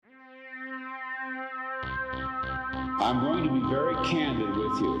I'm going to be very candid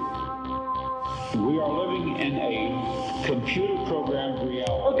with you. We are living in a computer-programmed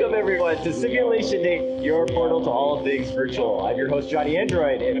reality. Welcome, everyone, to Simulation Nation, your portal to all things virtual. I'm your host, Johnny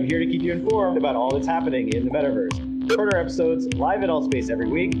Android, and I'm here to keep you informed about all that's happening in the metaverse. Shorter episodes, live in Allspace every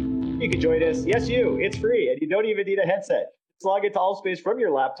week. You can join us. Yes, you. It's free, and you don't even need a headset. Just log into Allspace from your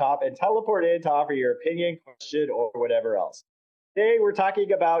laptop and teleport in to offer your opinion, question, or whatever else. Today, we're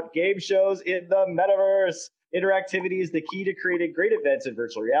talking about game shows in the metaverse. Interactivity is the key to creating great events in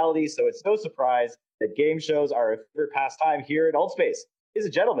virtual reality, so it's no surprise that game shows are a favorite pastime here at Altspace. Ladies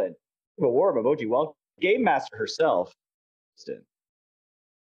and gentlemen, give a warm emoji welcome, Game Master herself, Kristen.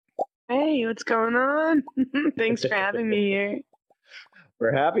 Hey, what's going on? Thanks for having me here.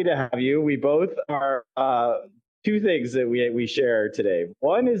 We're happy to have you. We both are two things that we share today.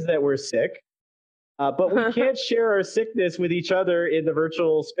 One is that we're sick, but we can't share our sickness with each other in the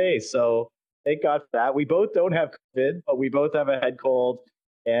virtual space. So thank God for that. We both don't have COVID, but we both have a head cold,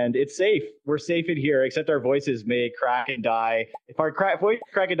 and it's safe. We're safe in here, except our voices may crack and die. If our voice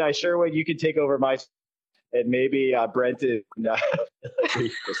crack and die, Sherwood, you can take over my, and maybe Brent and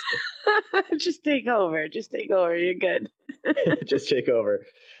Just take over. You're good. just take over.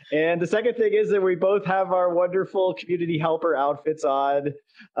 And the second thing is that we both have our wonderful community helper outfits on.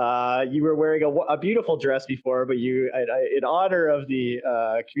 You were wearing a beautiful dress before, but you, in honor of the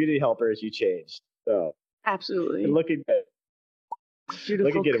community helpers, you changed. So Absolutely. looking good.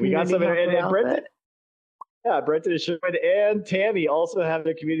 Beautiful. Looking good. We got some, and Brendan. Yeah, Brendan and Sherwood and Tammy also have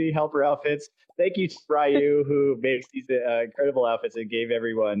their community helper outfits. Thank you to Ryu, who makes these incredible outfits and gave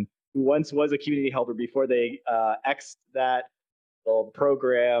everyone who once was a community helper before they X'd that little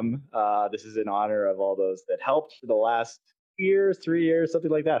program. This is in honor of all those that helped for the last 3 years,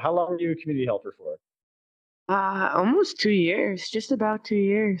 something like that. How long were you a community helper for? Almost 2 years, just about 2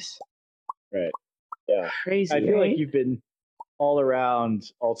 years. Right. Yeah. Crazy. I feel right? like you've been all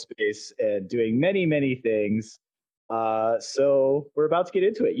around Altspace and doing many, many things. So we're about to get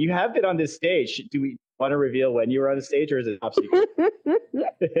into it. You have been on this stage. Do we want to reveal when you were on the stage, or is it top secret?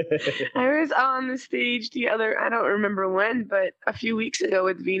 I was on the stage I don't remember when, but a few weeks ago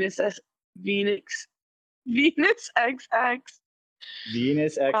with Venus XX. Venus XX. It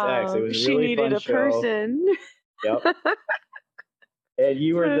was a really fun show. She needed a person. Yep. And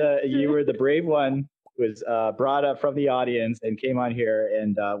you were the brave one who was brought up from the audience and came on here,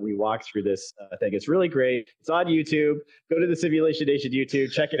 and we walked through this thing. It's really great. It's on YouTube. Go to the Simulation Nation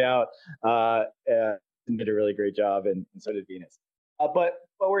YouTube, check it out. Did a really great job, and so did Venus. But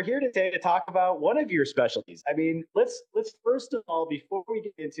we're here today to talk about one of your specialties. I mean, let's first of all, before we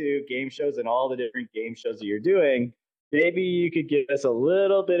get into game shows and all the different game shows that you're doing, maybe you could give us a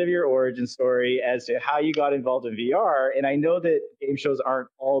little bit of your origin story as to how you got involved in VR. And I know that game shows aren't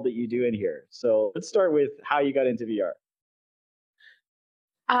all that you do in here. So let's start with how you got into VR.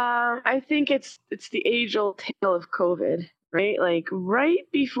 I think it's the age-old tale of COVID, right? Like right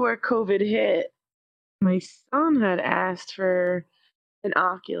before COVID hit, my son had asked for an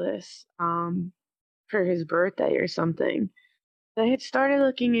Oculus for his birthday or something. I had started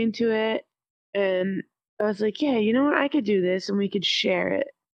looking into it, and I was like, yeah, you know what? I could do this, and we could share it.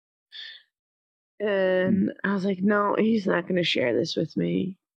 And I was like, no, he's not going to share this with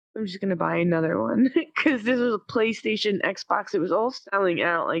me. I'm just going to buy another one because this was a PlayStation, Xbox. It was all selling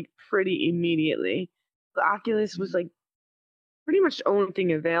out like pretty immediately. The Oculus was like pretty much the only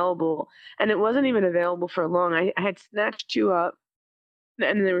thing available, and it wasn't even available for long. I had snatched 2 up,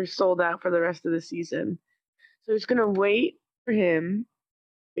 and they were sold out for the rest of the season. So I was going to wait for him,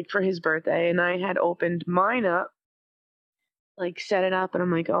 like for his birthday, and I had opened mine up, like set it up, and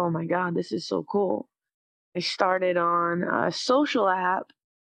I'm like, oh my God, this is so cool. I started on a social app,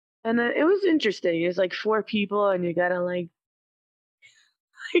 and it was interesting. It's like 4 people, and you gotta like,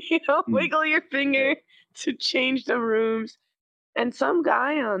 wiggle your finger to change the rooms. And some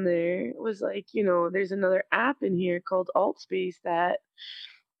guy on there was like, there's another app in here called Altspace that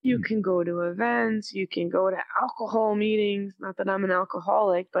you can go to events, you can go to alcohol meetings. Not that I'm an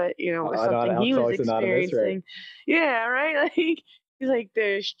alcoholic, but it was something he was experiencing. Right? Yeah, right. Like he's like,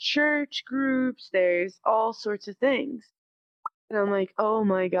 there's church groups, there's all sorts of things, and I'm like, oh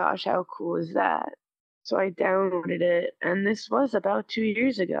my gosh, how cool is that? So I downloaded it, and this was about 2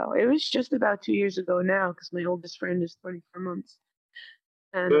 years ago. It was just about 2 years ago now, because my oldest friend is 24 months.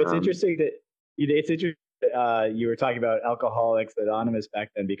 And so it's interesting that you were talking about Alcoholics Anonymous back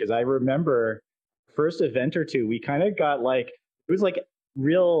then, because I remember first event or two, we kind of got like, it was like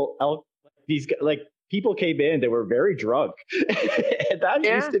real these like people came in that were very drunk and that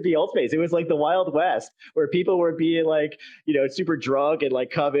Yeah. used to be Old Space. It was like the Wild West where people were being like, super drunk and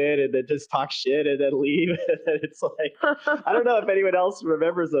like come in and then just talk shit and then leave. And it's like, I don't know if anyone else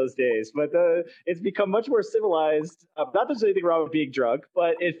remembers those days, but it's become much more civilized. Not that there's anything wrong with being drunk,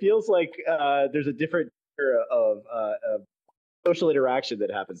 but it feels like there's a different era of social interaction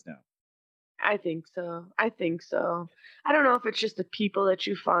that happens now. I think so. I think so. I don't know if it's just the people that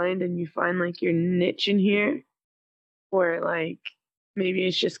you find and you find like your niche in here, or like maybe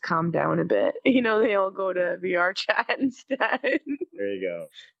it's just calmed down a bit. They all go to VR chat instead. There you go.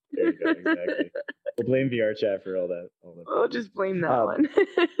 Exactly. We'll blame VR chat for all that. I'll just blame that one.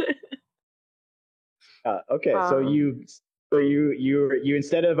 Okay, so you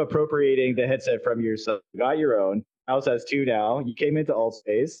instead of appropriating the headset from yourself, you got your own. House has two now. You came into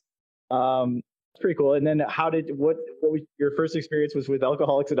Altspace. It's pretty cool. And then what was your first experience was with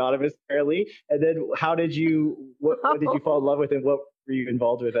Alcoholics Anonymous, apparently. And then what did you fall in love with, and what were you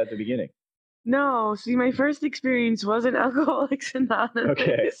involved with at the beginning? No, see, my first experience wasn't Alcoholics Anonymous.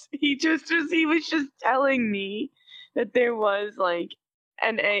 Okay. He was just telling me that there was like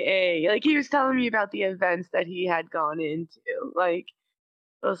an AA. Like he was telling me about the events that he had gone into. Like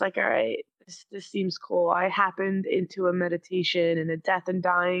I was like, all right, this seems cool. I happened into a meditation and a death and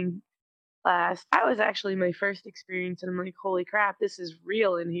dying class. That was actually my first experience, and I'm like, holy crap, this is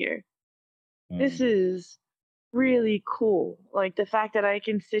real in here. This is really cool. Like the fact that I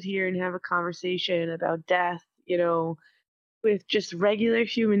can sit here and have a conversation about death, with just regular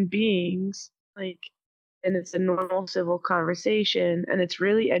human beings, like, and it's a normal civil conversation and it's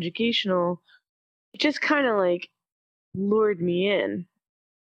really educational. It just kind of like lured me in.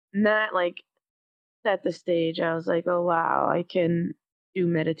 And that like set the stage. I was like, oh wow, I can do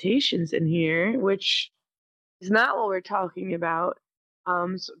meditations in here, which is not what we're talking about.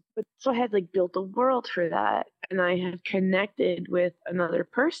 So I had like built a world for that, and I had connected with another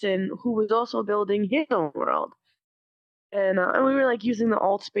person who was also building his own world, and we were like using the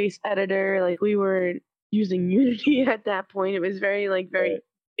Altspace editor, like we were using Unity at that point. It was very Right.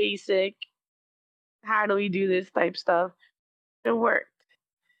 basic. How do we do this type stuff? It worked,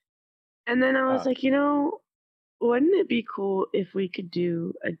 and then I was Wow. like, wouldn't it be cool if we could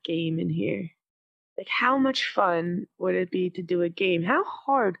do a game in here? Like, how much fun would it be to do a game? How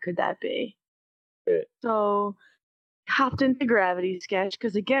hard could that be? Right. So, hopped into Gravity Sketch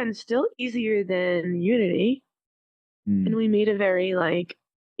because, again, still easier than Unity. And we made a very, like,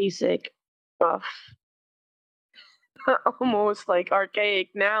 basic, rough, almost like archaic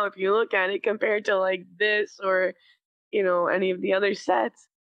now if you look at it compared to, like, this or, any of the other sets.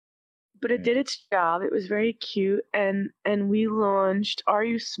 But it did its job. It was very cute. And we launched Are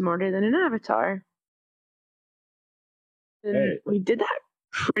You Smarter Than an Avatar? And Right. we did that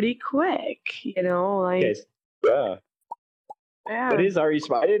pretty quick, like, Okay. Yeah. yeah. What is Are You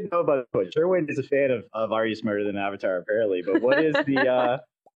Smart? I didn't know about it. Sherwin is a fan of Are You Smarter Than Avatar, apparently. But what is the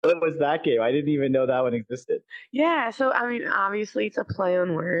what was that game? I didn't even know that one existed. Yeah, so I mean, obviously it's a play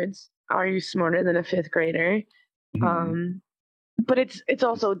on words. Are you smarter than a fifth grader? But it's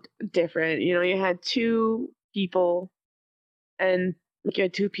also different. You had two people, and like you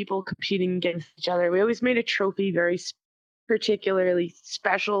had two people competing against each other. We always made a trophy very particularly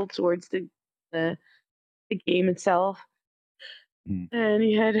special towards the game itself. And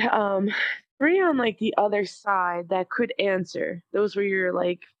you had three on like the other side that could answer. Those were your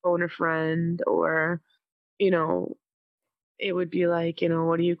like phone a friend, or it would be like,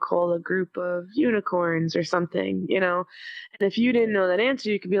 what do you call a group of unicorns or something, And if you didn't know that answer,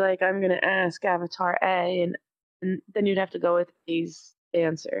 you could be like, I'm gonna ask Avatar A, and then you'd have to go with A's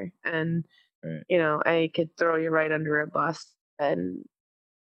answer, and A could throw you right under a bus and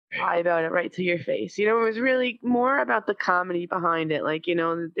lie about it right to your face. It was really more about the comedy behind it. Like,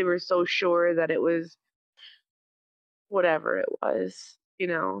 they were so sure that it was whatever it was,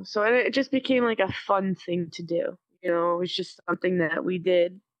 So it just became like a fun thing to do. It was just something that we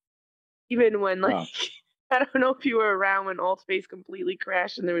did, even when like I don't know if you were around when Altspace completely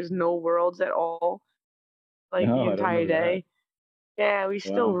crashed and there was no worlds at all, like No, the I don't entire remember day. Yeah, we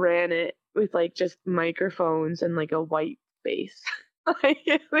still Wow. ran it with like just microphones and like a white space. Like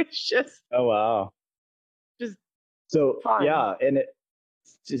it was just Oh wow. just So fun. yeah, and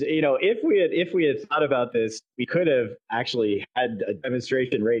if we had thought about this, we could have actually had a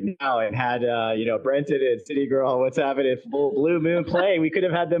demonstration right now and had Brenton and City Girl, what's happening, Full Blue Moon play. We could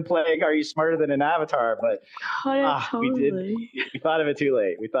have had them playing Are You Smarter Than an Avatar? But Totally. we thought of it too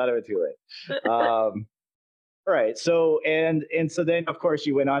late. All right. So and so then of course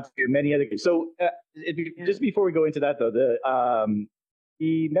you went on to do many other games. So just before we go into that though,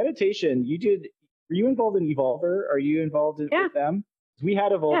 the meditation you did. Were you involved in Evolver? Are you involved with them We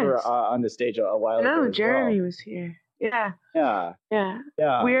had Evolver Yes. on the stage a while ago No, as well. Jeremy was here. Yeah. Yeah, Yeah.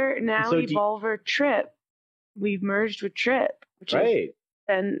 yeah. We're now So Evolver Trip. We've merged with Trip, which is right,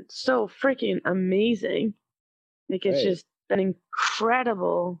 been so freaking amazing. Like it's right. just been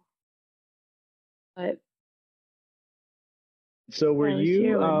incredible. But So were yeah, I was here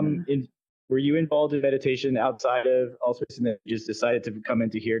you when were you involved in meditation outside of Allspace, and then you just decided to come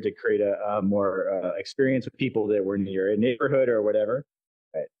into here to create a more experience with people that were in your neighborhood or whatever?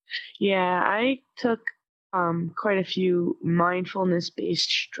 Right. yeah, I took quite a few mindfulness based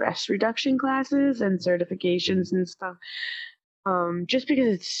stress reduction classes and certifications and stuff. Just because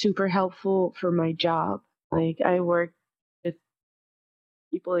it's super helpful for my job. Like I work with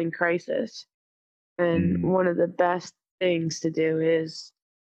people in crisis, and Mm, one of the best things to do is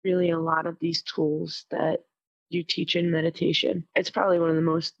really a lot of these tools that you teach in meditation. It's probably one of the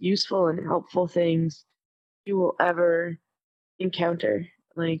most useful and helpful things you will ever encounter.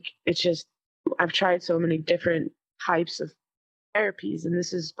 Like it's just I've tried so many different types of therapies, and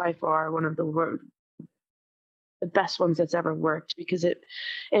this is by far one of the best ones that's ever worked because it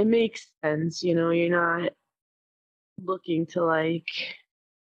makes sense. You know, you're not looking to like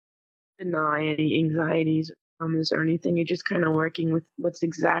deny any anxieties or traumas or anything. You're just kind of working with what's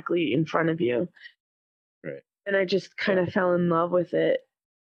exactly in front of you. right. And I just kind Yeah. of fell in love with it.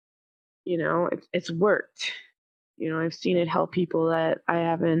 You know, it's worked. You know, I've seen Yeah. it help people that I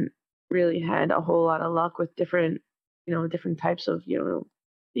haven't really had a whole lot of luck with different, different types of,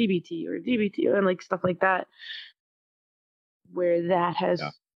 DBT or DBT and like stuff like that, where that has Yeah.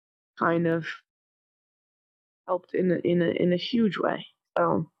 kind of helped in a huge way.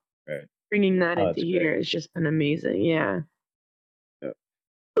 So Right. bringing that Oh, into that's great. here has just been amazing. Yeah. Yeah.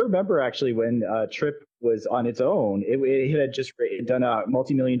 I remember actually when Trip was on its own, it had just done a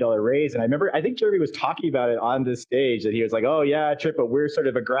multi-million-dollar raise, and I think Jeremy was talking about it on the stage that he was like, "Oh yeah, Trip, but we're sort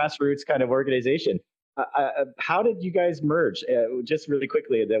of a grassroots kind of organization." How did you guys merge? Just really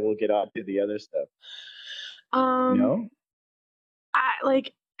quickly, and then we'll get on to the other stuff. You Um, know? I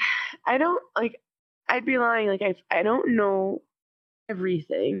like, I don't like, I'd be lying. Like, I don't know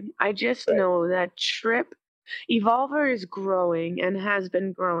everything. I just Right. know that Trip Evolver is growing and has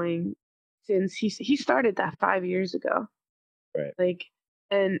been growing since he started that 5 years ago. Right. Like,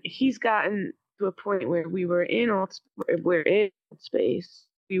 and he's gotten to a point where we're in alt space.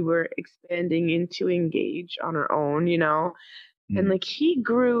 We were expanding into Engage on our own, and Mm, like he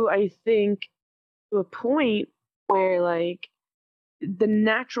grew, I think, to a point where like the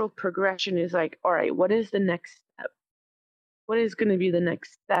natural progression is like, all right, what is the next step? What is going to be the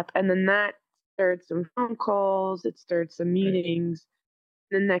next step? And then that started some phone calls, it started some right. meetings.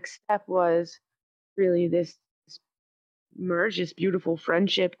 The next step was really this merge, this beautiful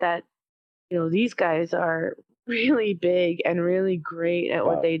friendship that, these guys are really big and really great at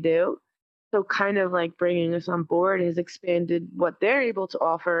what Wow. they do. So kind of like bringing us on board has expanded what they're able to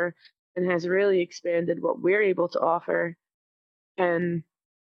offer and has really expanded what we're able to offer. And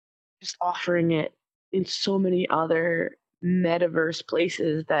just offering it in so many other metaverse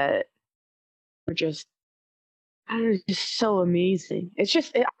places that are just, I don't know, just so amazing.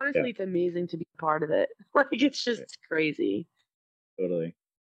 Yeah. Honestly, it's amazing to be a part of it. Like, it's Right. just crazy. Totally.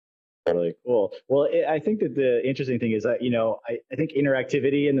 Totally cool. Well, I think that the interesting thing is that, I think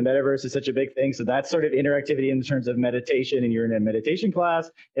interactivity in the metaverse is such a big thing. So that's sort of interactivity in terms of meditation, and you're in a meditation class.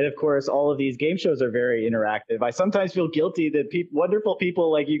 And of course, all of these game shows are very interactive. I sometimes feel guilty that wonderful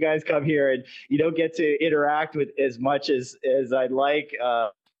people like you guys come here and you don't get to interact with as much as I'd like.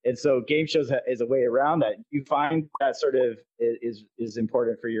 And so game shows is a way around that. You find that sort of is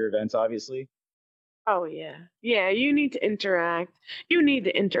important for your events, obviously. Oh yeah. Yeah, you need to interact. You need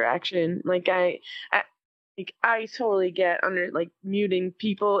the interaction. I totally get under like muting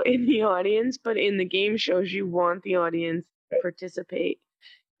people in the audience, but in the game shows you want the audience to Right. participate.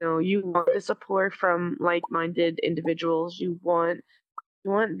 You want the support from like-minded individuals. You want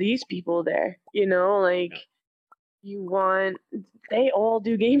these people there. Like Yeah. you want they all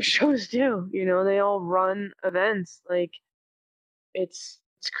do game shows too. They all run events. Like it's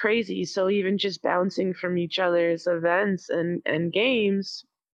crazy. So even just bouncing from each other's events and games,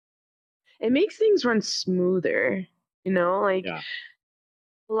 it makes things run smoother. Like Yeah.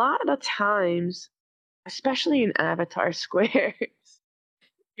 a lot of the times, especially in Avatar Squares,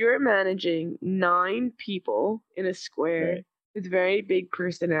 you're managing 9 people in a square Right. with very big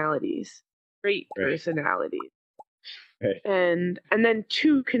personalities, great Right. personalities, Right. and then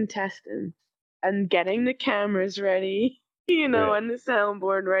 2 contestants, and getting the cameras ready, Right. and the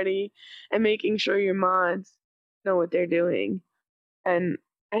soundboard ready, and making sure your mods know what they're doing. And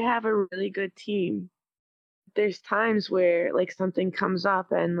I have a really good team there's times where like something comes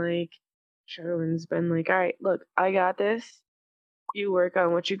up and like Sherwin's been like, all right, look, I got this. You work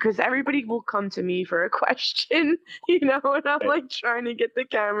on what you, because everybody will come to me for a question, and I'm Right. like trying to get the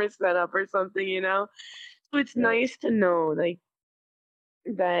camera set up or something. So it's Right. nice to know like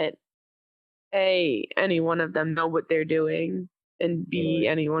that any one of them know what they're doing, and B, Totally.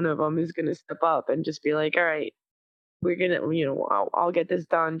 any one of them is gonna step up and just be like, all right, we're gonna, I'll get this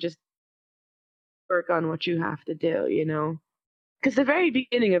done. Just work on what you have to do. Because the very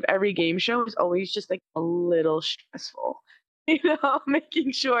beginning of every game show is always just like a little stressful,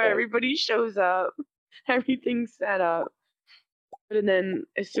 making sure Right. everybody shows up, everything's set up. And then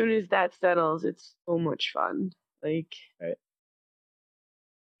as soon as that settles, it's so much fun. Like, Right.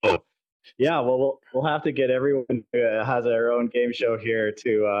 Yeah, well, we'll have to get everyone who has their own game show here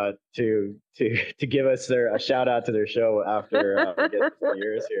to give us a shout out to their show after we get some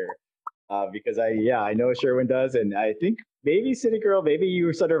years here, because I know Sherwin does, and I think maybe City Girl, maybe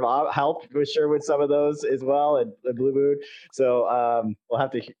you sort of helped with Sherwin some of those as well, and Blue Moon. So we'll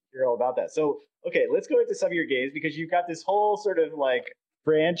have to hear all about that. So okay, let's go into some of your games, because you've got this whole sort of like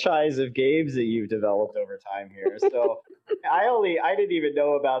franchise of games that you've developed over time here. So I didn't even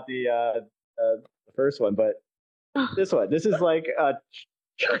know about the first one, but this is like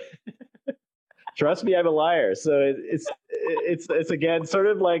trust me, I'm a liar. So it's again sort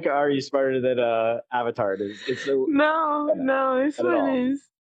of like Are You Smarter Than Avatar? no, this not at one all. is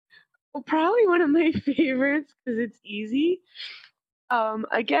probably one of my favorites because it's easy.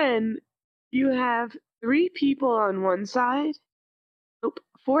 Again, you have 3 people on one side,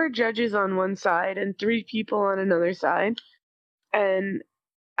 4 judges on one side, and 3 people on another side. And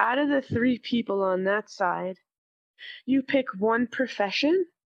out of the 3 people on that side, you pick one profession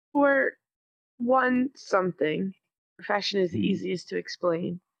or one something. Profession is the easiest to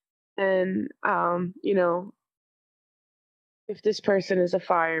explain. And, if this person is a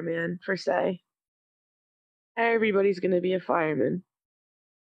fireman, per se, everybody's going to be a fireman.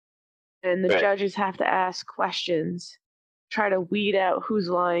 And the Right. judges have to ask questions, try to weed out who's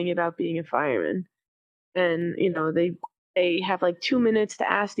lying about being a fireman. And, they have like 2 minutes to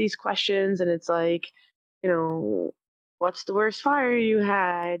ask these questions, and it's like, what's the worst fire you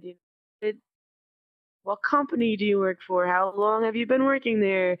had? What company do you work for? How long have you been working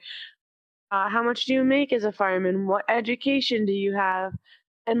there? How much do you make as a fireman? What education do you have?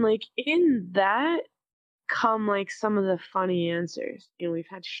 And like in that come like some of the funny answers. We've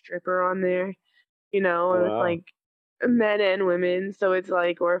had stripper on there, Oh, and it's wow. like men and women. So it's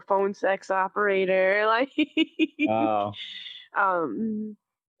like, or a phone sex operator, like Wow. um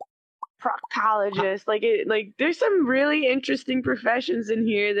proctologist. Like there's some really interesting professions in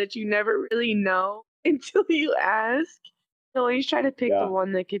here that you never really know until you ask. So always try to pick the Yeah.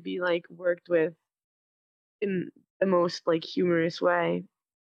 one that could be like worked with in the most like humorous way.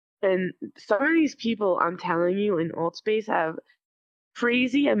 And some of these people, I'm telling you, in alt space have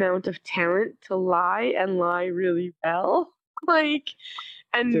crazy amount of talent to lie and lie really well. Like,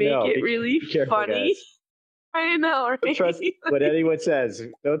 and To make know. it really Be careful, funny. guys. I know, Don't trust right? what anyone says.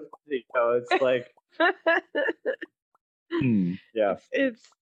 Don't. It's like, yeah.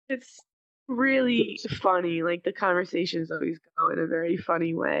 It's really funny. Like the conversations always go in a very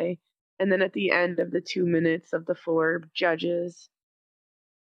funny way. And then at the end of the 2 minutes of the 4 judges,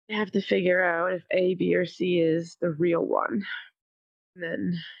 they have to figure out if A, B, or C is the real one. And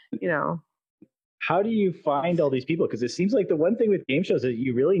then, How do you find all these people? Because it seems like the one thing with game shows is that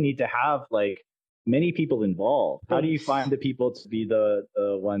you really need to have like many people involved. How do you find the people to be the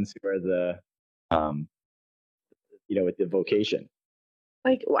ones who are the with the vocation?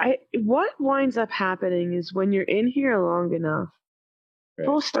 like what winds up happening is when you're in here long enough, Right.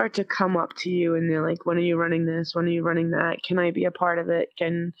 people start to come up to you and they're like, when are you running this? When are you running that? Can I be a part of it?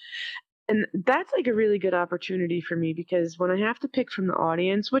 And that's like a really good opportunity for me, because when I have to pick from the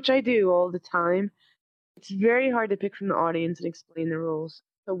audience, which I do all the time, it's very hard to pick from the audience and explain the rules.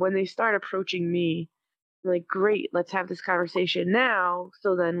 So when they start approaching me, I'm like, great, let's have this conversation now.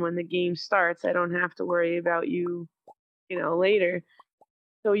 So then when the game starts, I don't have to worry about you, later.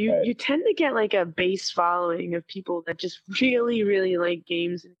 So you tend to get like a base following of people that just really, really like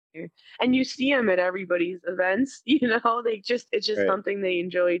games in here. And you see them at everybody's events, it's just Right. something they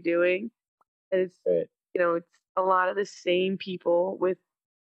enjoy doing. And it's, Right. it's a lot of the same people with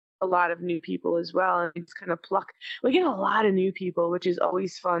a lot of new people as well. And it's kind of we get a lot of new people, which is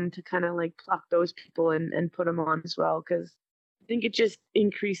always fun to kind of like pluck those people and put them on as well. Cause I think it just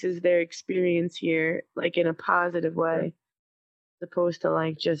increases their experience here, like in a positive way, Right. as opposed to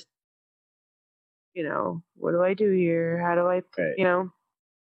like just, what do I do here? How do I, Right.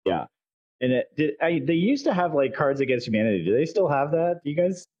 Yeah. And they used to have like Cards Against Humanity. Do they still have that? Do you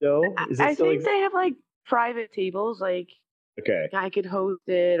guys know? Is it I still think they have like private tables, like okay? I could host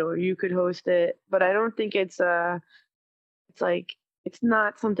it or you could host it, but I don't think it's like it's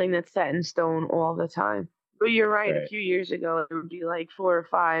not something that's set in stone all the time. But you're right. A Right. few years ago, there would be like 4 or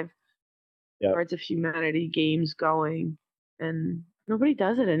 5 Yep. Cards of Humanity games going, and nobody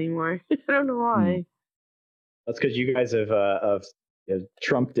does it anymore. I don't know Hmm. why. That's because you guys have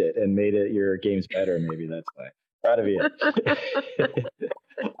trumped it and made it your games better. Maybe that's why. Proud of you.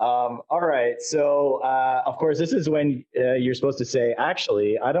 All right. So, of course, this is when you're supposed to say,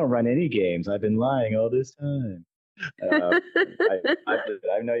 actually, I don't run any games. I've been lying all this time. I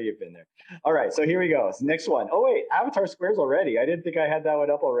know you've been there. All right. So here we go. So next one. Oh, wait. Avatar Squares already. I didn't think I had that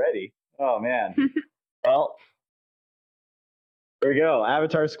one up already. Oh, man. Well, here we go.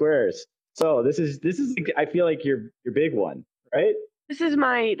 Avatar Squares. So this is I feel like your big one, right? This is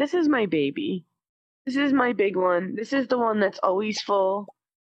my baby. This is my big one. This is the one that's always full.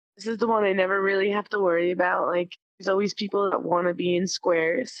 This is the one I never really have to worry about. Like, there's always people that want to be in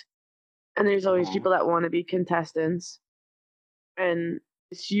squares, and there's always people that want to be contestants, and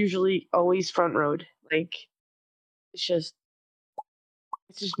it's usually always front road. Like, it's just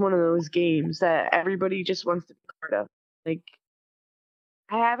it's just one of those games that everybody just wants to be part of. Like,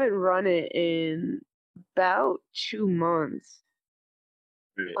 I haven't run it in about 2 months.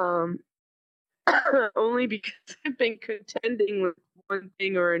 Right. Only because I've been contending with one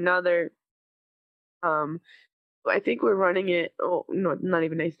thing or another. Um, I think we're running it. Oh no, not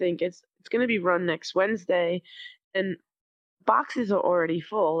even. I think it's gonna be run next Wednesday, and boxes are already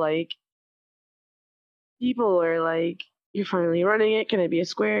full. Like people are like, "You're finally running it. Can I be a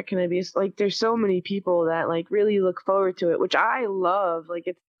square? Can I be like?" There's so many people that like really look forward to it, which I love. Like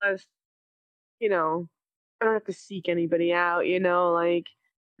it's less, you know, I don't have to seek anybody out. Like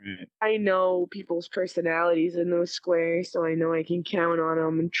Right. I know people's personalities in those squares, so I know I can count on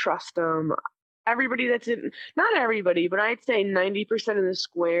them and trust them. Everybody that's in, not everybody, but I'd say 90% of the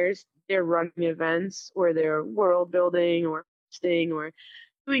squares, they're running events or they're world building or hosting or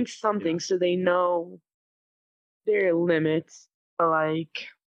doing Yeah. something so they know their limits to like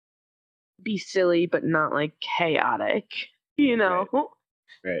be silly but not like chaotic, you know? Right.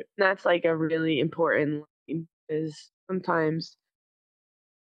 Right. That's like a really important line because sometimes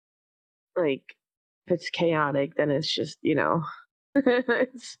like if it's chaotic, then it's just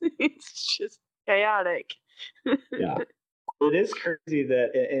it's just chaotic. Yeah. It is crazy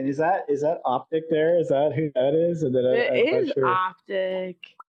that, and is that Optic there? Is that who that is? And then It I'm not is sure. Optic.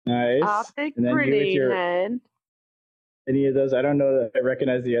 Nice. Optic And then you with Grenade your Head. any of those? I don't know that I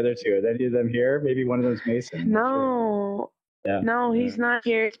recognize the other two. Are any of them here? Maybe one of them's Mason. I'm not sure. No. Yeah. No, he's not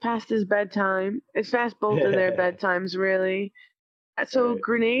here. It's past his bedtime. It's past both of their bedtimes, really. So Right.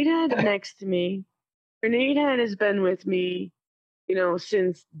 Grenade Head next to me. Grenade Head has been with me,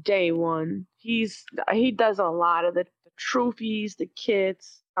 since day one. He does a lot of the trophies, the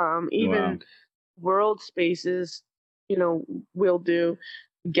kits, Wow. even world spaces, we'll do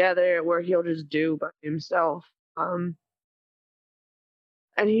together where he'll just do by himself. And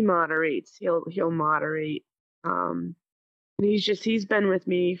he moderates. He'll moderate. And he's been with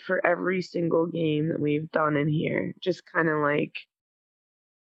me for every single game that we've done in here. Just kind of like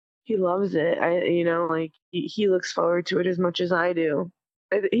he loves it. Like he looks forward to it as much as I do.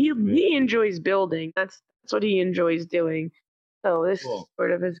 He enjoys building. That's what he enjoys doing. So this Cool.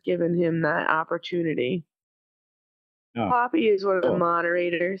 sort of has given him that opportunity. Oh, Poppy is one of the cool.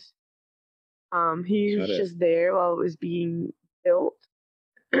 moderators. He Got was it. just there while it was being built.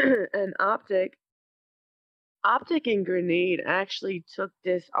 And Optic and Grenade actually took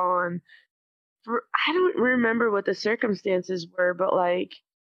this on for I don't remember what the circumstances were, but like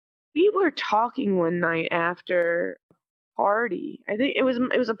we were talking one night after a party. I think it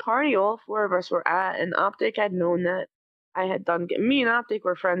was a party all 4 of us were at, and Optic had known that I had done. Me and Optic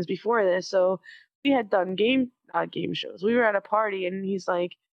were friends before this, so we had done game shows. We were at a party, and he's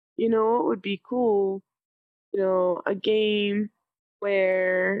like, what would be cool? A game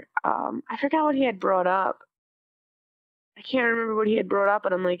where I forgot what he had brought up. I can't remember what he had brought up,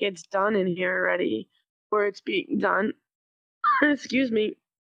 but I'm like, it's done in here already, or it's being done. Excuse me.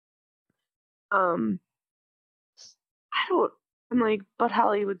 Um, I don't. I'm like, but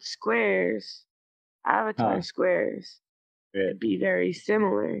Hollywood Squares, Avatar Squares, Right. would be very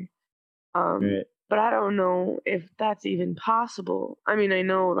similar. Right. But I don't know if that's even possible. I mean, I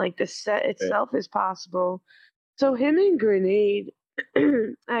know like the set itself is possible. So him and Grenade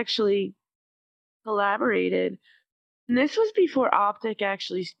actually collaborated. And this was before Optic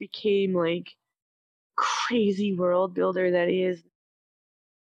actually became like crazy world builder that he is.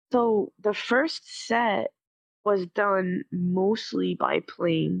 So the first set was done mostly by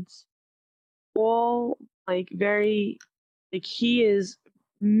planes. All like very like he is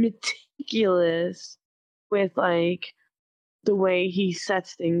meticulous with like the way he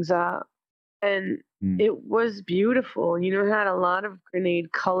sets things up. And Mm. it was beautiful. It had a lot of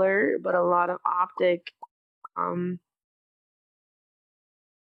grenade color, but a lot of optic um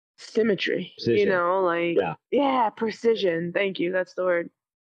symmetry. Precision. Like Yeah. yeah, precision. Thank you. That's the word.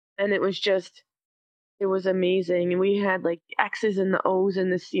 And it was amazing. And we had like the X's and the O's in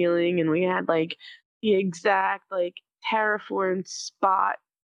the ceiling, and we had like the exact like terraformed spot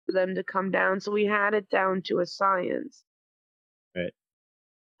for them to come down. So we had it down to a science. Right.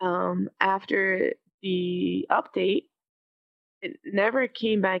 After the update, it never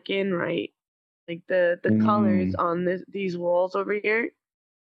came back in right. Like the colors on these walls over here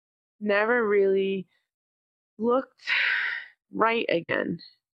never really looked right again.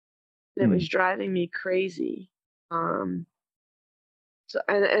 And it Mm. was driving me crazy. Um,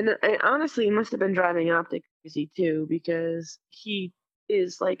 and honestly, he must have been driving Optic crazy too, because he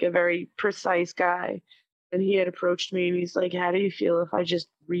is like a very precise guy. And he had approached me and he's like, "How do you feel if I just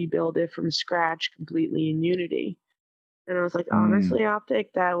rebuild it from scratch completely in Unity?" And I was like, Mm. "Honestly,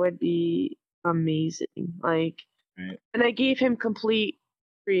 Optic, that would be amazing." Like, Right. and I gave him complete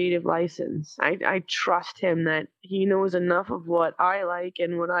creative license. I trust him that he knows enough of what I like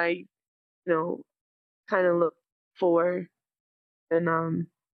and what I, kind of look for. And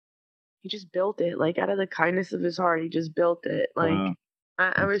he just built it like out of the kindness of his heart. He just built it. Like Wow.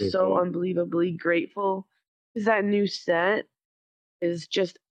 I That's was so so cool. unbelievably grateful because that new set is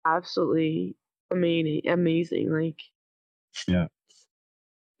just absolutely amazing. Like Yeah. it's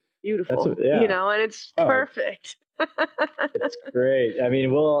beautiful, Yeah. and it's Oh, perfect. it's great. I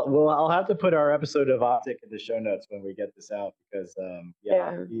mean, I'll have to put our episode of Optic in the show notes when we get this out because, yeah,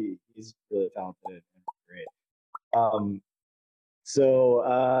 Yeah. he's really talented and great.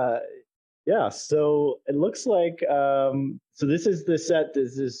 So, yeah, so it looks like, so this is the set,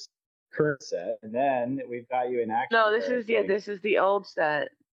 this is current set, and then we've got you in action No, here, I think, this is the old set.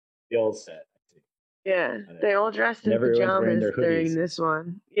 the old set. I see. Yeah, Got it. they all dressed And in everyone's wearing pajamas their during hoodies. this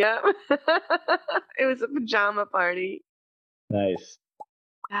one. Yep. It was a pajama party. Nice.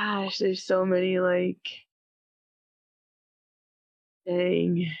 Gosh, there's so many like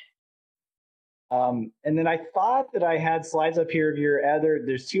dang. And then I thought that I had slides up here of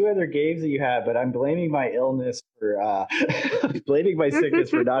there's two other games that you had, but I'm blaming my illness for, blaming my sickness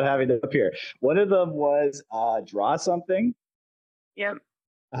for not having them up here. One of them was Draw Something. Yep.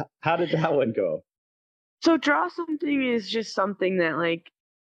 How did that one go? So draw something is just something that like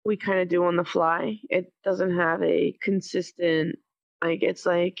we kind of do on the fly. It doesn't have a consistent like it's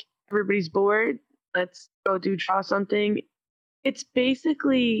like everybody's bored. Let's go do draw something. It's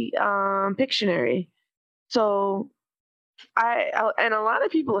basically Pictionary. So and a lot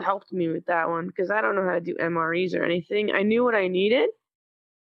of people helped me with that one because I don't know how to do MREs or anything. I knew what I needed.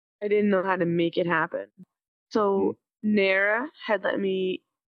 I didn't know how to make it happen. So Nara had let me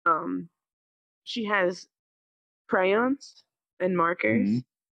she has crayons and markers. Mhm.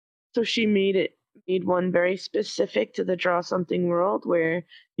 So she made one very specific to the draw something world where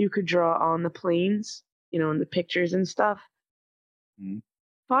you could draw on the planes, in the pictures and stuff. Mhm.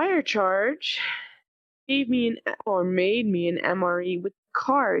 Fire Charge gave me or made me an MRE with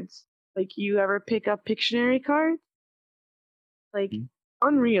cards. Like you ever pick up Pictionary cards? Like Mhm.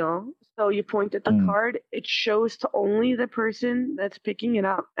 unreal. So you point at the Mm. card, it shows to only the person that's picking it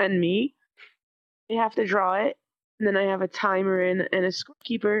up and me. They have to draw it, and then I have a timer and a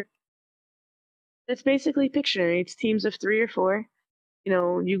scorekeeper. It's basically Pictionary. It's teams of 3 or 4.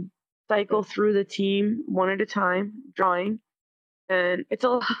 You cycle through the team one at a time, drawing, and it's a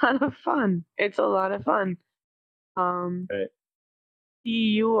lot of fun. It's a lot of fun. Right.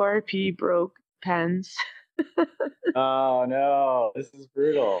 The URP broke pens. Oh no, this is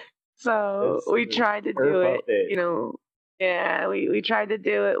brutal. So we It's tried to perf do it, update. yeah, we tried to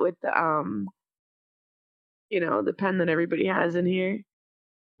do it with the the pen that everybody has in here.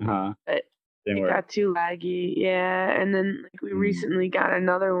 Uh-huh. But Didn't it work. got too laggy. Yeah, and then like we Mm. recently got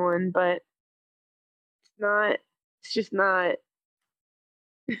another one, but it's just not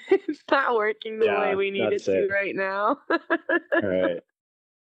it's not working the way Yeah, we need it that's it. to right now. All right.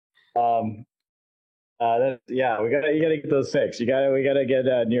 Yeah, you gotta get those fixed. We gotta get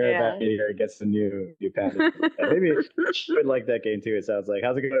Nira Yeah. back in here and get some new pen. Maybe she would like that game too. It sounds like.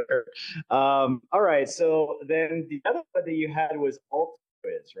 How's it going? All right. So then the other one that you had was Alt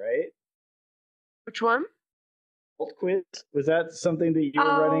Quiz, right? Which one? Alt Quiz, was that something that you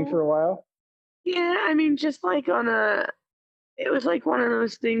were running for a while? Yeah, I mean just like on a it was like one of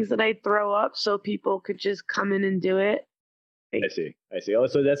those things that I'd throw up so people could just come in and do it. I see. I see. Oh,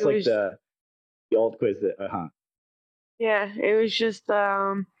 so that's It like was the old quiz that. Uh-huh. yeah, it was just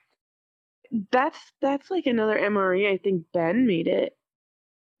that's like another MRE. I think Ben made it.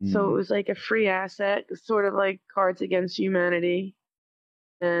 So it Mm. was like a free asset, sort of like Cards Against Humanity.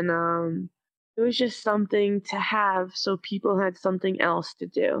 And it was just something to have so people had something else to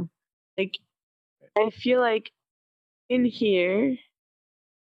do. Like I feel like in here,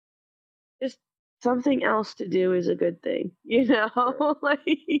 just something else to do is a good thing, you know? Like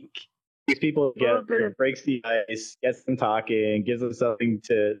These people a little bit together, of breaks the ice, gets them talking, gives them something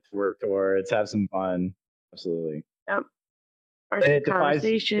to work towards, have some fun. Absolutely. yep, And our it defies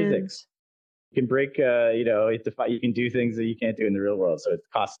physics. conversations. You can break, you can do things that you can't do in the real world, so it's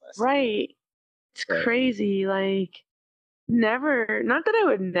costless. Right. It's Right. crazy. Like never, not that I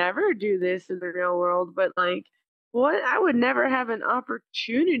would never do this in the real world, but like what I would never have an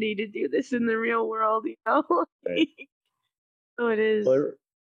opportunity to do this in the real world, you know? Right. So it is, Well,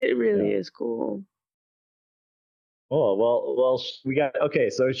 it really yeah. is cool. Oh, well, we got, okay.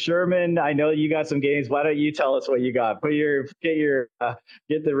 So Sherman, I know you got some games. Why don't you tell us what you got? Get the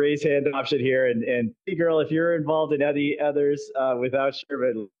raise hand option here. And hey girl, if you're involved in any others without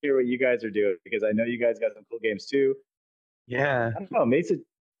Sherman, let's hear what you guys are doing, because I know you guys got some cool games too. Yeah. I don't know, Mesa, do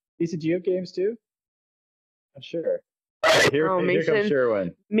you have games too? I'm sure. Here Oh, comes Mason,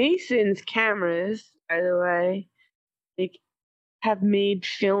 Sherwin. Mason's cameras, by the way, like have made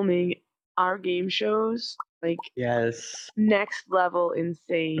filming our game shows like Yes. next level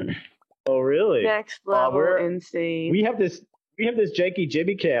insane. Oh, really? Next level insane. We have this janky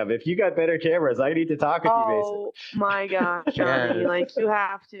Jimmy cam. If you got better cameras, I need to talk with you, Mason. Oh my gosh, Johnny! Yes. Like you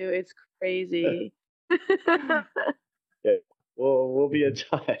have to. It's crazy. Yeah, we'll be in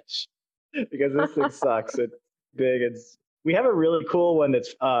touch because this thing sucks. It's big. We have a really cool one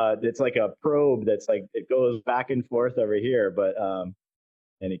that's like a probe that's like it goes back and forth over here. But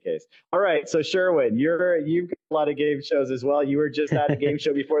any case, all right. So Sherwin, you've got a lot of game shows as well. You were just at a game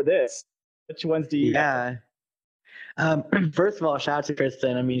show before this. Which ones do you have? Yeah. First of all, shout out to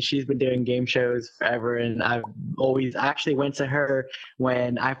Kristen. I mean, she's been doing game shows forever, and I've always actually went to her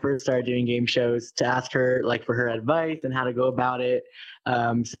when I first started doing game shows to ask her like for her advice and how to go about it.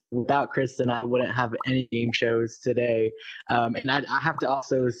 So without Kristen, I wouldn't have any game shows today. And I have to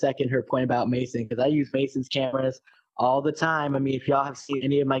also second her point about Mason, because I use Mason's cameras all the time. I mean, if y'all have seen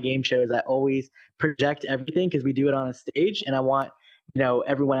any of my game shows, I always project everything because we do it on a stage, and I want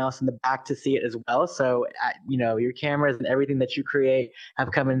everyone else in the back to see it as well. So your cameras and everything that you create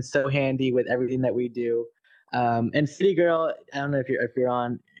have come in so handy with everything that we do. And City Girl, I don't know if you're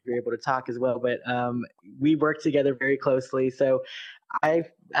able to talk as well, but we work together very closely. So I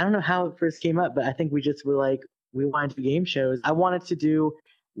don't know how it first came up, but I think we just were like, we wanted to do game shows. I wanted to do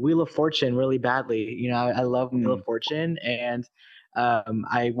Wheel of Fortune really badly. I love Wheel of Fortune, and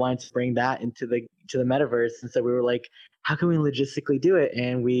I wanted to bring that into the metaverse. And so we were like, how can we logistically do it?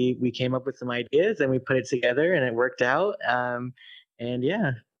 And we came up with some ideas and we put it together and it worked out. And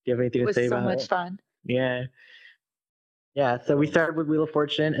yeah, do you have anything to say about it? It was so much fun. Yeah. Yeah. So we started with Wheel of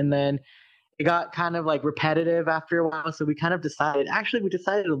Fortune, and then it got kind of like repetitive after a while. So we kind of decided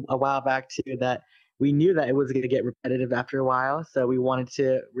a while back too that we knew that it was going to get repetitive after a while. So we wanted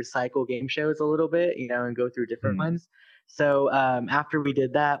to recycle game shows a little bit, and go through different ones. So after we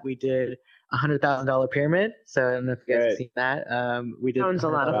did that, we did $100,000 pyramid. So I don't know if you guys have seen that. We did Sounds a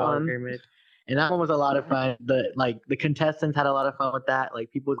lot of fun. pyramid, and that one was a lot of fun. The contestants had a lot of fun with that.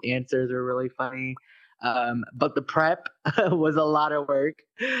 Like people's answers were really funny. But the prep was a lot of work,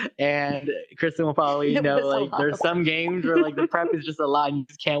 and Kristen will probably know like there's some games where like the prep is just a lot and you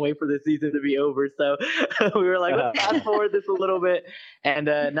just can't wait for the season to be over. So we were like, let's fast forward this a little bit, and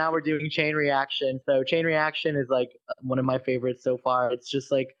now we're doing Chain Reaction. So Chain Reaction is like one of my favorites so far. It's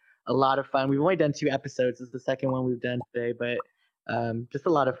just like a lot of fun. We've only done 2 episodes. It's the second one we've done today, but just a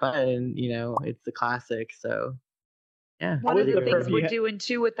lot of fun, and it's a classic. So yeah. One of the things we're Yeah. doing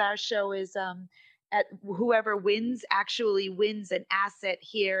too with our show is at whoever wins actually wins an asset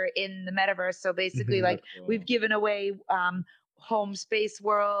here in the metaverse. So basically, like we've given away home space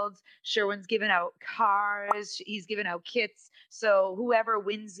worlds. Sherwin's given out cars. He's given out kits. So whoever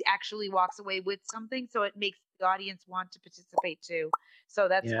wins actually walks away with something. So it makes the audience want to participate too. So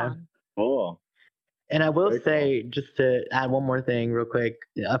that's fun. Cool. And I will Very say, just to add one more thing real quick,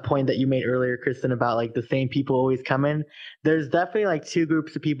 a point that you made earlier, Kristen, about like the same people always come in. There's definitely like 2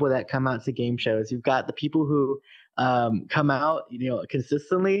 groups of people that come out to game shows. You've got the people who come out,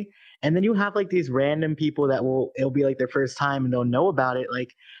 consistently, And then you have like these random people that it'll be like their first time and they'll know about it.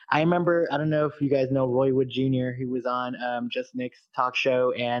 Like I remember, I don't know if you guys know Roy Wood Jr. He was on Just Nick's talk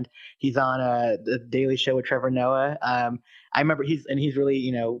show, and he's on the Daily Show with Trevor Noah. I remember he's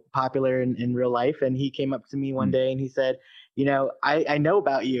really, popular in real life. And he came up to me one day and he said, I know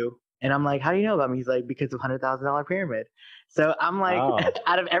about you. And I'm like, how do you know about me? He's like, because of $100,000 Pyramid. So I'm like,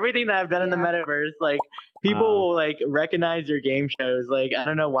 out of everything that I've done in the metaverse, like people will like recognize your game shows. Like, I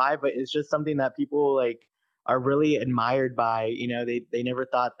don't know why, but it's just something that people like are really admired by. They never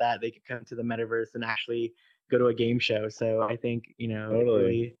thought that they could come to the metaverse and actually go to a game show. So I think, it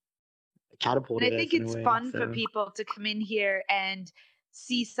really catapulted And I think us in it's a way, fun for so. people to come in here and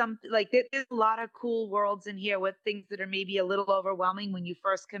see something like there's a lot of cool worlds in here with things that are maybe a little overwhelming when you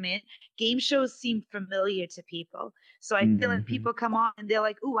first come in. Game shows seem familiar to people. So I feel like people come on and they're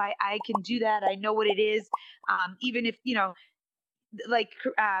like, "Ooh, I can do that. I know what it is." Even if, like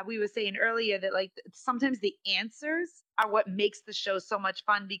we were saying earlier, that like sometimes the answers are what makes the show so much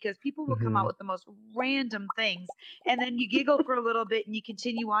fun, because people will come out with the most random things and then you giggle for a little bit and you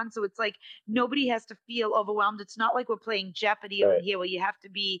continue on. So it's like nobody has to feel overwhelmed. It's not like we're playing Jeopardy on here where you have to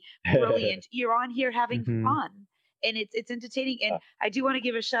be brilliant. You're on here having fun. And it's entertaining. And I do want to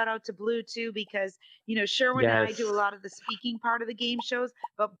give a shout out to Blue too, because Sherwin and I do a lot of the speaking part of the game shows,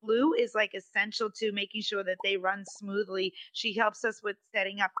 but Blue is like essential to making sure that they run smoothly. She helps us with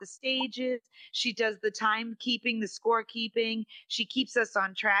setting up the stages. She does the timekeeping, the scorekeeping. She keeps us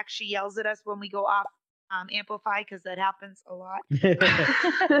on track. She yells at us when we go off Amplify, because that happens a lot.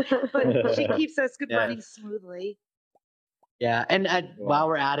 But she keeps us running smoothly. Yeah, and while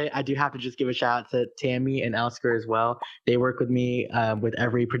we're at it, I do have to just give a shout out to Tammy and Elsker as well. They work with me with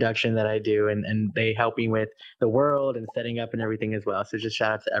every production that I do, and they help me with the world and setting up and everything as well. So just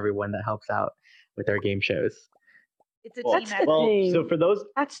shout out to everyone that helps out with our game shows. It's a team effort. Well, so for those,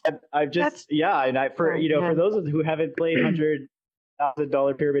 for those who haven't played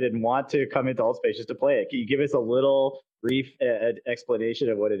 $100,000 Pyramid and want to come into Altspace just to play it, can you give us a little brief explanation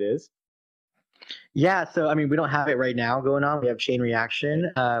of what it is? Yeah, so I mean, we don't have it right now going on. We have Chain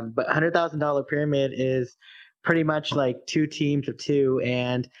Reaction, but $100,000 Pyramid is pretty much like two teams of two,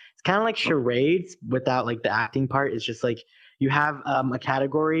 and it's kind of like charades without like the acting part. It's just like you have a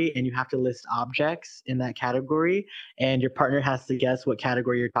category and you have to list objects in that category, and your partner has to guess what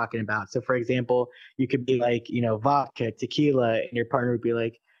category you're talking about. So, for example, you could be like, vodka, tequila, and your partner would be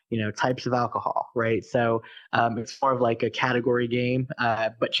like, types of alcohol, right? So it's more of like a category game.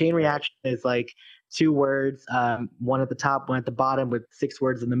 But Chain Reaction is like 2 words, one at the top, one at the bottom, with 6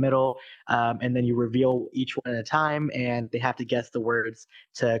 words in the middle. And then you reveal each one at a time, and they have to guess the words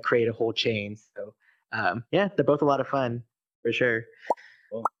to create a whole chain. So they're both a lot of fun, for sure.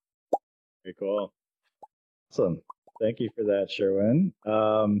 Cool. Very cool. Awesome. Thank you for that, Sherwin.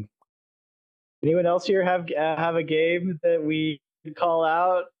 Anyone else here have a game that we could call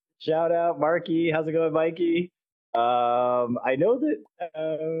out? Shout out, Marky. How's it going, Mikey? I know that,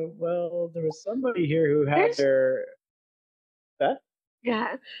 there was somebody here who had their... That?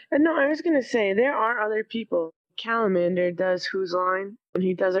 Yeah. No, I was going to say, there are other people. Calamander does Whose Line, and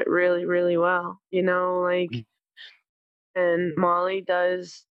he does it really, really well. And Molly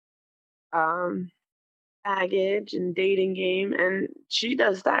does Baggage and Dating Game, and she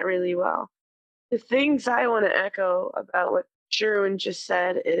does that really well. The things I want to echo about what Sherwin just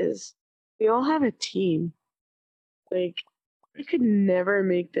said is we all have a team. Like, I could never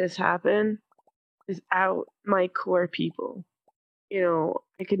make this happen without my core people. I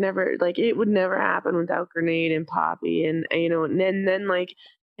could never, it would never happen without Grenade and Poppy and then like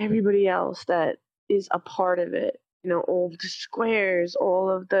everybody else that is a part of it. All of the squares, all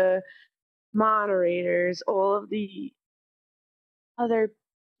of the moderators, all of the other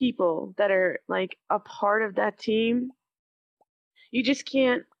people that are like a part of that team. You just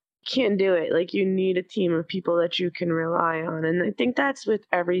can't do it. Like, you need a team of people that you can rely on, and I think that's with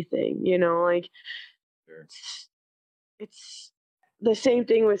everything. Sure. It's the same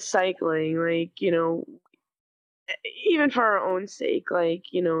thing with cycling. Like, even for our own sake, like,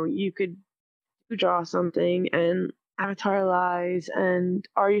 you could draw something and Avatar Lies and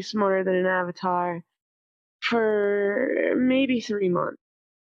Are You Smarter Than an Avatar for maybe 3 months.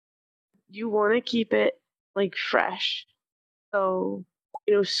 You want to keep it like fresh. So,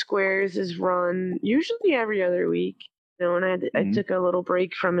 Squares is run usually every other week, and I took a little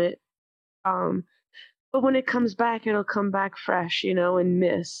break from it. But when it comes back, it'll come back fresh, and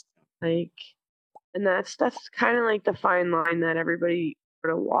mist. And that's kind of like the fine line that everybody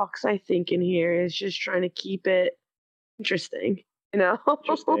sort of walks, I think, in here, is just trying to keep it interesting,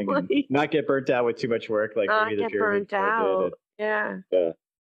 Interesting. Like, not get burnt out with too much work, like not maybe the get Pyramid burnt out. did. Yeah. Yeah.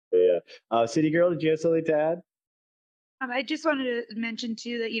 Yeah. City Girl, did you have something to add? I just wanted to mention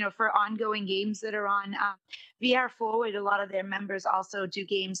too that, for ongoing games that are on VR Forward, a lot of their members also do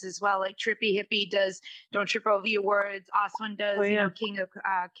games as well. Like Trippy Hippie does Don't Trip Over Your Words. Oswin Oh does, yeah.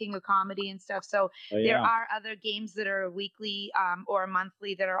 King of Comedy and stuff. So Oh there yeah. are other games that are weekly or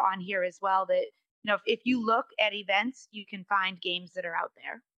monthly that are on here as well. That if you look at events, you can find games that are out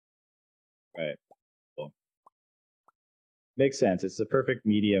there. Right. Cool. Makes sense. It's the perfect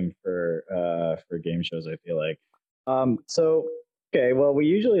medium for game shows, I feel like. So okay, well, we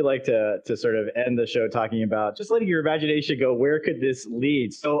usually like to sort of end the show talking about just letting your imagination go. Where could this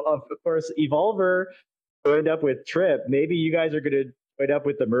lead? So of course, Evolver joined up with Trip. Maybe you guys are going to join up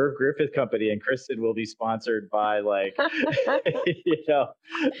with the Merv Griffith Company, and Kristen will be sponsored by like the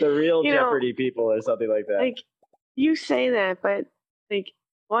real Jeopardy people or something like that. Like you say that, but like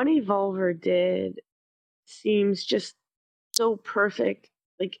what Evolver did seems just so perfect.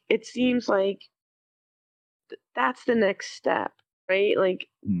 Like it seems like that's the next step, right? Like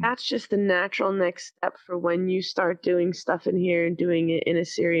that's just the natural next step for when you start doing stuff in here and doing it in a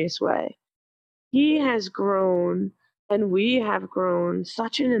serious way. He has grown and we have grown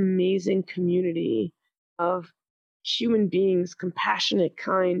such an amazing community of human beings, compassionate,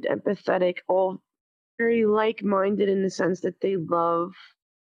 kind, empathetic, all very like-minded in the sense that they love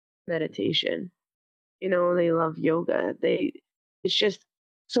meditation. They love yoga. It's just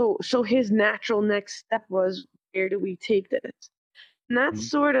so his natural next step was, where do we take this? And that's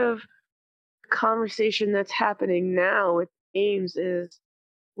sort of the conversation that's happening now with games is,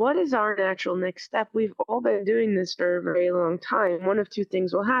 what is our natural next step? We've all been doing this for a very long time. One of two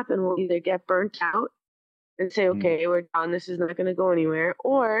things will happen. We'll either get burnt out and say, okay, we're done, this is not going to go anywhere,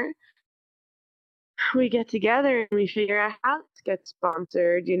 or we get together and we figure out how to get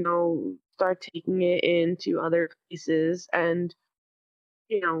sponsored, start taking it into other places and,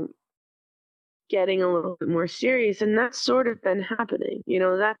 getting a little bit more serious. And that's sort of been happening.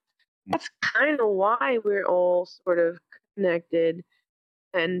 That's kind of why we're all sort of connected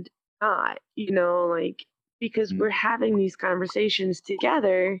and not, like, because we're having these conversations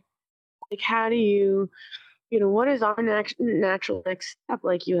together. Like, how do you, what is our natural next step?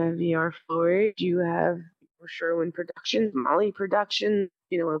 Like, you have VR Forward, you have Sherwin Productions, Molly Productions,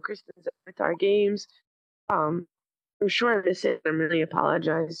 Kristen's with our games. I'm sure I'm missing. I really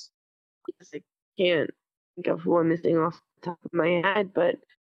apologize because I can't think of who I'm missing off the top of my head, but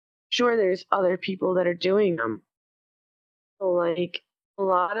sure there's other people that are doing them. So like a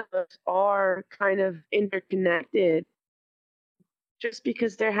lot of us are kind of interconnected just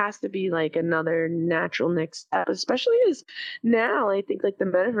because there has to be like another natural next step, especially as now I think like the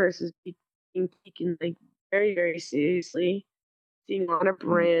metaverse is being taken like very, very seriously. Seeing a lot of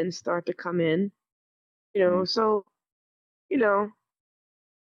brands start to come in, so, you know,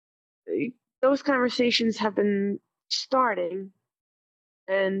 those conversations have been starting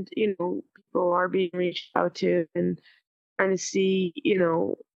and, people are being reached out to and trying to see,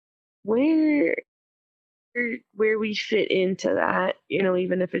 where where we fit into that,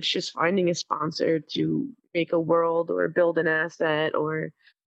 even if it's just finding a sponsor to make a world or build an asset or,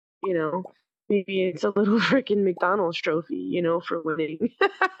 maybe it's a little freaking McDonald's trophy, for winning.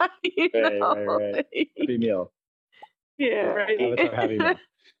 Right. Happy meal. Yeah, right. Avatar Happy Meal.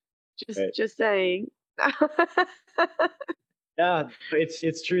 Just saying. Yeah,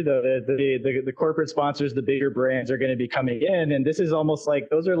 it's true though. The corporate sponsors, the bigger brands are going to be coming in, and this is almost like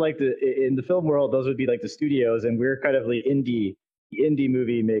those are like in the film world, those would be like the studios, and we're kind of the indie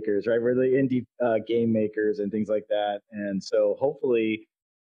movie makers, right? We're the indie game makers and things like that, and so hopefully,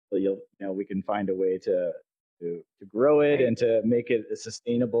 we can find a way to grow it and to make it a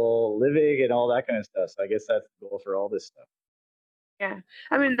sustainable living and all that kind of stuff. So I guess that's the goal for all this stuff. Yeah,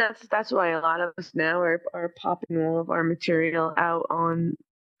 I mean that's why a lot of us now are popping all of our material out on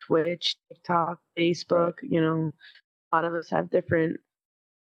Twitch, TikTok, Facebook. A lot of us have different,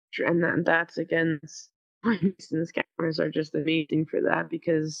 and that's again, Mason's cameras are just amazing for that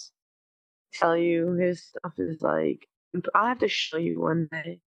because I tell you, his stuff is like, I'll have to show you one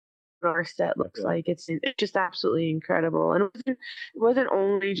day what our set looks like. It's just absolutely incredible, and it wasn't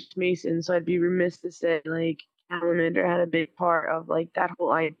only just Mason. So I'd be remiss to say like Calamander had a big part of like that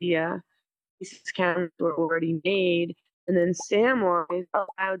whole idea. These cameras were already made, and then Samwise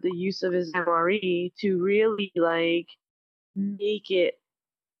allowed the use of his MRE to really like make it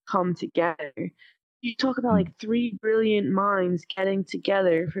come together. You talk about like three brilliant minds getting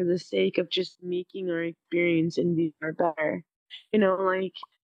together for the sake of just making our experience in VR better. Like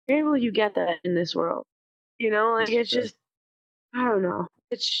where will you get that in this world? Like it's just, I don't know.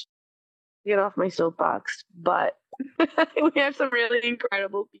 It's get off my soapbox, but we have some really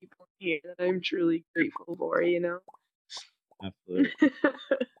incredible people here that I'm truly grateful for, you know? Absolutely.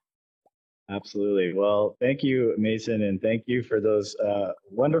 Absolutely. Well, thank you, Mason, and thank you for those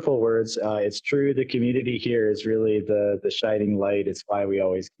wonderful words. It's true, the community here is really the shining light. It's why we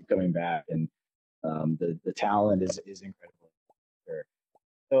always keep coming back, and the talent is incredible. Sure.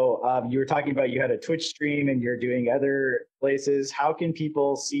 So you were talking about you had a Twitch stream and you're doing other places. How can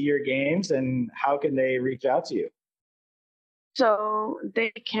people see your games and how can they reach out to you? So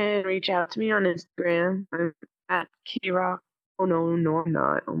they can reach out to me on Instagram. I'm at KRock. Oh no, I'm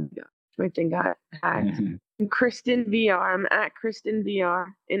not. Oh my god. My thing got hacked. I'm Kristen VR. I'm at Kristen VR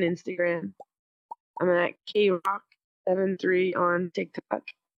in Instagram. I'm at KRock73 on TikTok.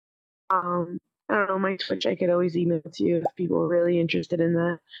 I don't know, my Twitch I could always email to you if people are really interested in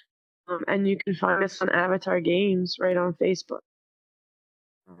that. And you can find us on Avatar Games right on Facebook.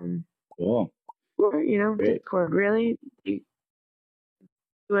 Cool. Or, you know, Great. Discord, really. You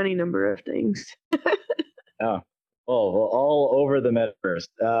do any number of things. Oh, well, all over the metaverse,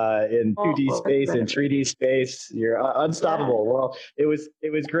 in 2D All over the space, in metaverse. 3D space. You're unstoppable. Well, it was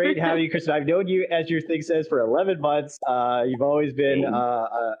great having you, Kristen. I've known you, as your thing says, for 11 months. You've always been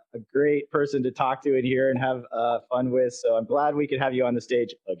a great person to talk to in here and have fun with. So I'm glad we could have you on the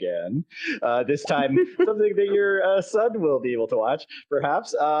stage again. This time, something that your son will be able to watch,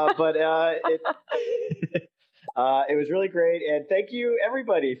 perhaps. It was really great. And thank you,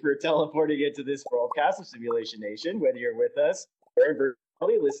 everybody, for teleporting into this worldcast of Simulation Nation, whether you're with us or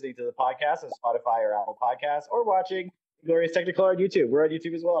virtually listening to the podcast on Spotify or Apple Podcasts or watching Glorious Technicolor on YouTube. We're on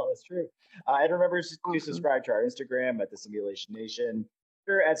YouTube as well. That's true. And remember to subscribe to our Instagram at the Simulation Nation,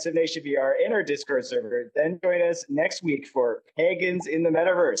 Twitter at SimNation VR, and our Discord server. Then join us next week for Pagans in the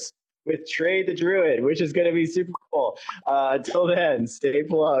Metaverse with Trey the Druid, which is going to be super cool. Until then, stay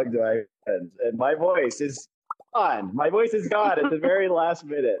plugged, my friends. And my voice is gone. My voice is gone at the very last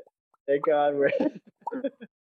minute. Thank God we're